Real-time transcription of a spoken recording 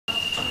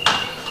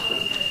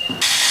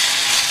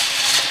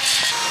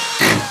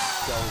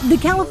The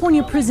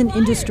California Prison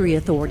Industry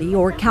Authority,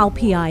 or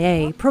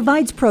CALPIA,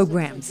 provides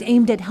programs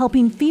aimed at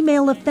helping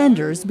female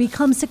offenders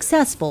become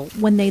successful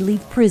when they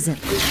leave prison.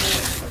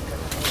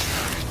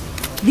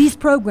 These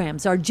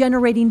programs are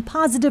generating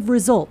positive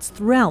results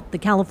throughout the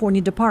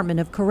California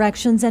Department of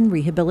Corrections and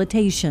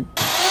Rehabilitation.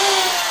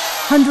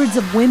 Hundreds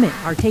of women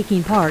are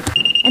taking part,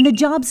 and the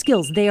job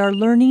skills they are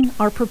learning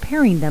are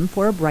preparing them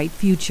for a bright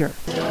future.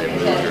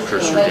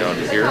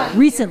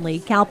 Recently,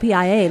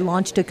 CalPIA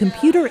launched a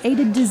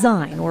computer-aided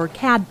design, or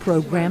CAD,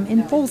 program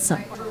in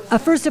Folsom, a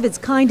first of its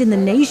kind in the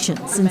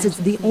nation since it's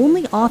the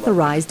only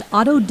authorized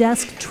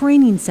Autodesk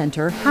training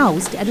center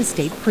housed at a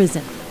state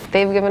prison.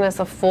 They've given us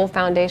a full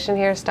foundation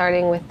here,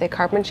 starting with the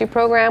carpentry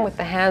program with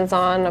the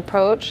hands-on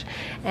approach,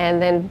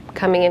 and then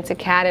coming into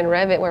CAD and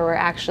Revit, where we're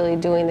actually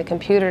doing the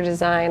computer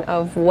design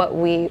of what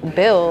we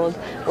build.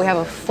 We have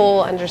a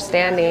full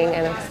understanding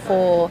and a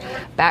full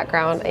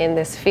background in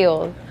this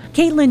field.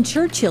 Caitlin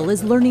Churchill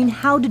is learning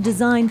how to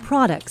design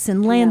products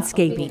and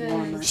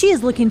landscaping. She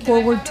is looking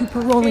forward to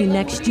paroling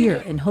next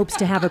year and hopes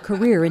to have a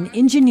career in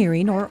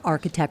engineering or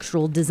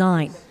architectural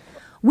design.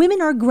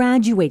 Women are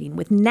graduating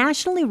with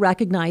nationally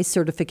recognized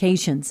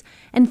certifications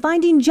and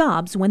finding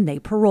jobs when they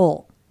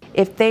parole.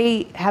 If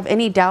they have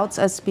any doubts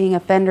us being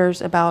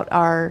offenders about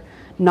our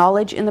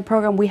knowledge in the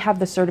program, we have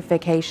the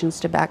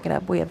certifications to back it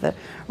up. We have the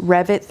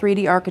Revit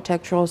 3D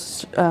architectural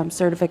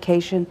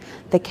certification,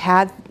 the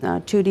CAD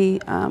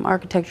 2D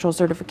architectural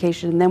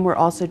certification, and then we're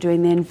also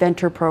doing the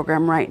Inventor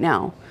program right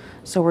now.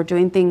 So we're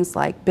doing things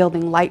like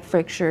building light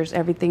fixtures,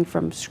 everything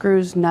from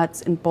screws,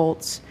 nuts, and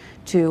bolts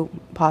to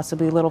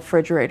possibly little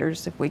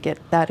refrigerators if we get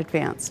that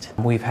advanced.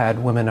 We've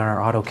had women in our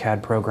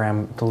AutoCAD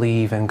program to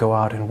leave and go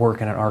out and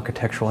work in an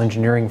architectural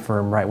engineering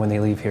firm right when they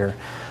leave here.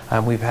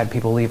 We've had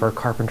people leave our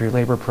carpentry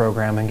labor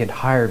program and get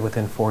hired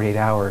within 48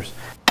 hours.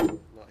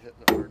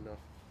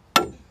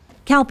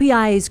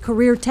 CalPIA's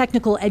career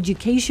technical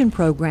education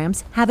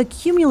programs have a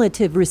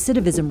cumulative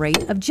recidivism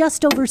rate of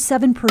just over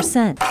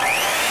 7%.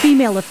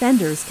 Female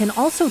offenders can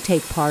also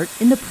take part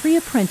in the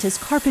pre-apprentice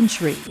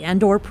carpentry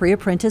and/or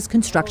pre-apprentice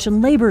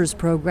construction laborers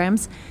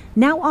programs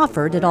now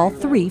offered at all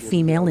 3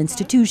 female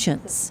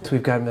institutions. So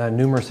we've got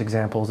numerous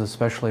examples,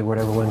 especially what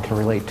everyone can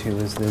relate to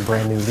is the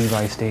brand new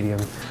Levi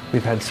Stadium.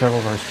 We've had several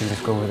of our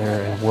students go over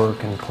there and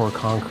work and pour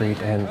concrete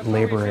and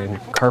labor in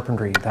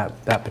carpentry,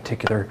 that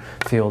particular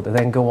field, and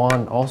then go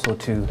on also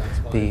to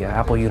the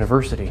Apple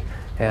University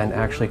and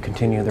actually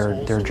continue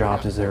their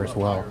jobs there as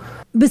well.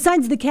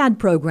 Besides the CAD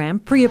program,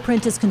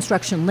 pre-apprentice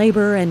construction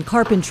labor and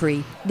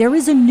carpentry, there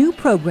is a new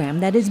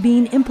program that is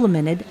being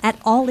implemented at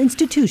all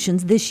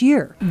institutions this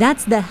year.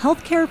 That's the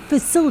Healthcare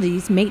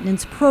Facilities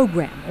Maintenance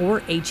Program,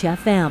 or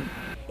HFM.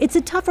 It's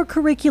a tougher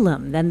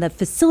curriculum than the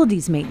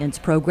Facilities Maintenance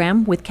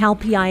Program, with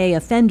CalPIA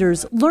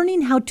offenders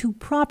learning how to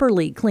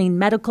properly clean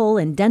medical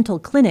and dental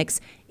clinics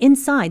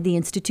inside the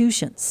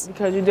institutions.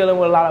 Because you're dealing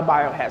with a lot of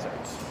biohazards.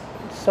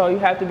 So you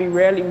have to be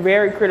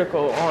very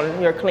critical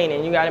on your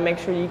cleaning. You got to make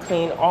sure you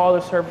clean all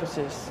the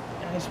surfaces,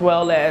 as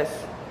well as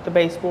the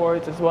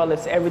baseboards, as well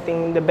as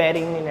everything, the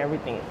bedding and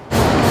everything.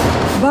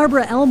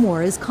 Barbara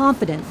Elmore is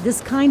confident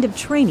this kind of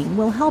training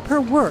will help her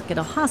work at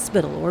a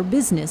hospital or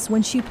business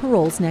when she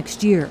paroles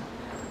next year.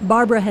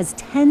 Barbara has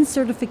 10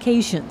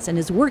 certifications and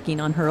is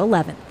working on her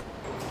 11th.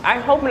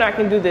 I'm hoping I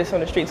can do this on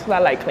the streets because I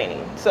like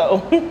cleaning. So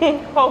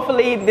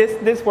hopefully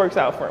this works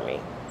out for me.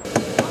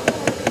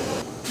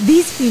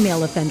 These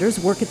female offenders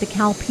work at the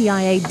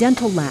CalPIA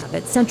Dental Lab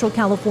at Central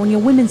California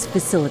Women's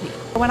Facility.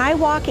 When I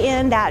walk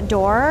in that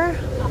door,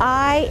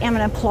 I am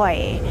an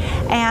employee,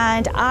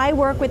 and I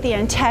work with the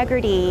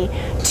integrity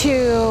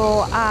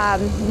to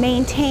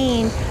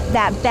maintain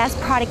that best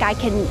product I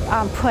can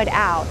put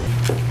out.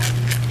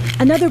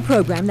 Another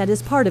program that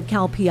is part of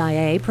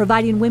CalPIA,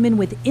 providing women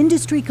with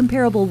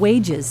industry-comparable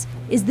wages,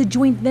 is the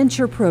Joint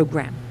Venture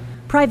Program.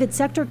 Private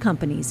sector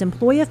companies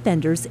employ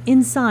offenders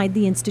inside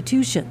the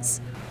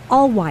institutions.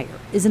 Allwire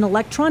is an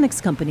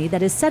electronics company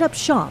that has set up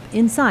shop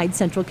inside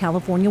Central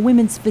California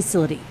Women's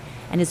Facility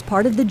and is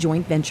part of the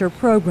Joint Venture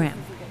Program.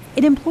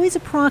 It employs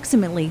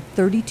approximately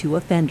 32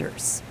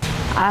 offenders.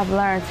 I've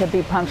learned to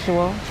be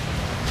punctual.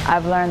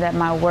 I've learned that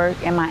my work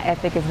and my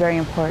ethic is very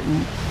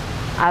important.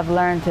 I've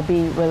learned to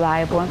be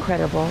reliable and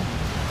credible.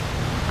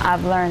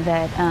 I've learned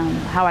that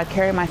how I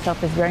carry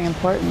myself is very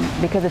important,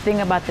 because the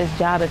thing about this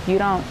job, if you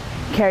don't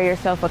carry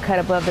yourself a cut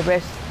above the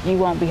rest, you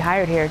won't be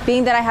hired here.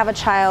 Being that I have a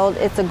child,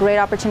 it's a great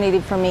opportunity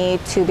for me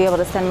to be able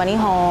to send money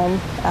home,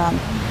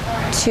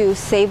 to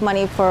save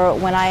money for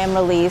when I am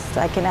released.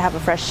 I can have a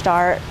fresh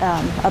start,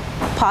 a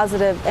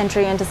positive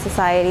entry into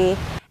society.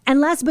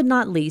 And last but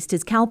not least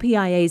is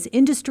CalPIA's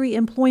Industry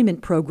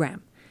Employment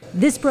Program.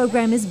 This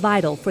program is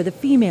vital for the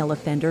female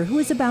offender who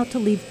is about to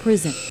leave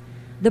prison.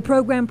 The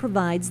program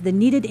provides the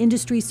needed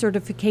industry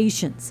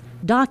certifications,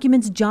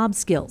 documents job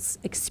skills,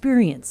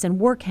 experience, and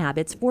work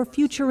habits for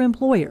future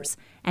employers,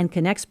 and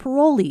connects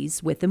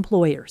parolees with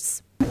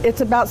employers.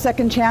 It's about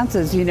second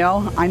chances, you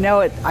know. I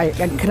know it. I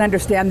can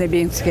understand them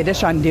being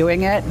skittish on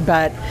doing it,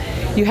 but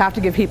you have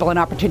to give people an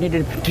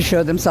opportunity to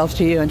show themselves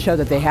to you and show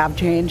that they have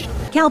changed.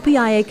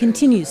 CALPIA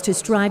continues to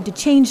strive to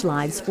change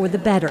lives for the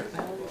better,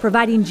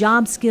 providing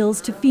job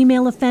skills to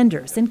female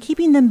offenders and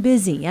keeping them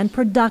busy and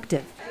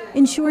productive,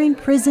 ensuring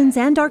prisons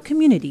and our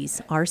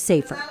communities are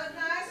safer.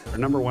 Our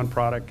 #1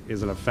 product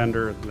is an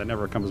offender that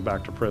never comes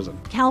back to prison.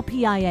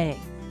 CALPIA,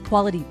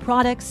 quality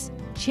products,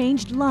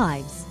 changed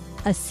lives,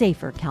 a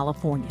safer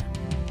California.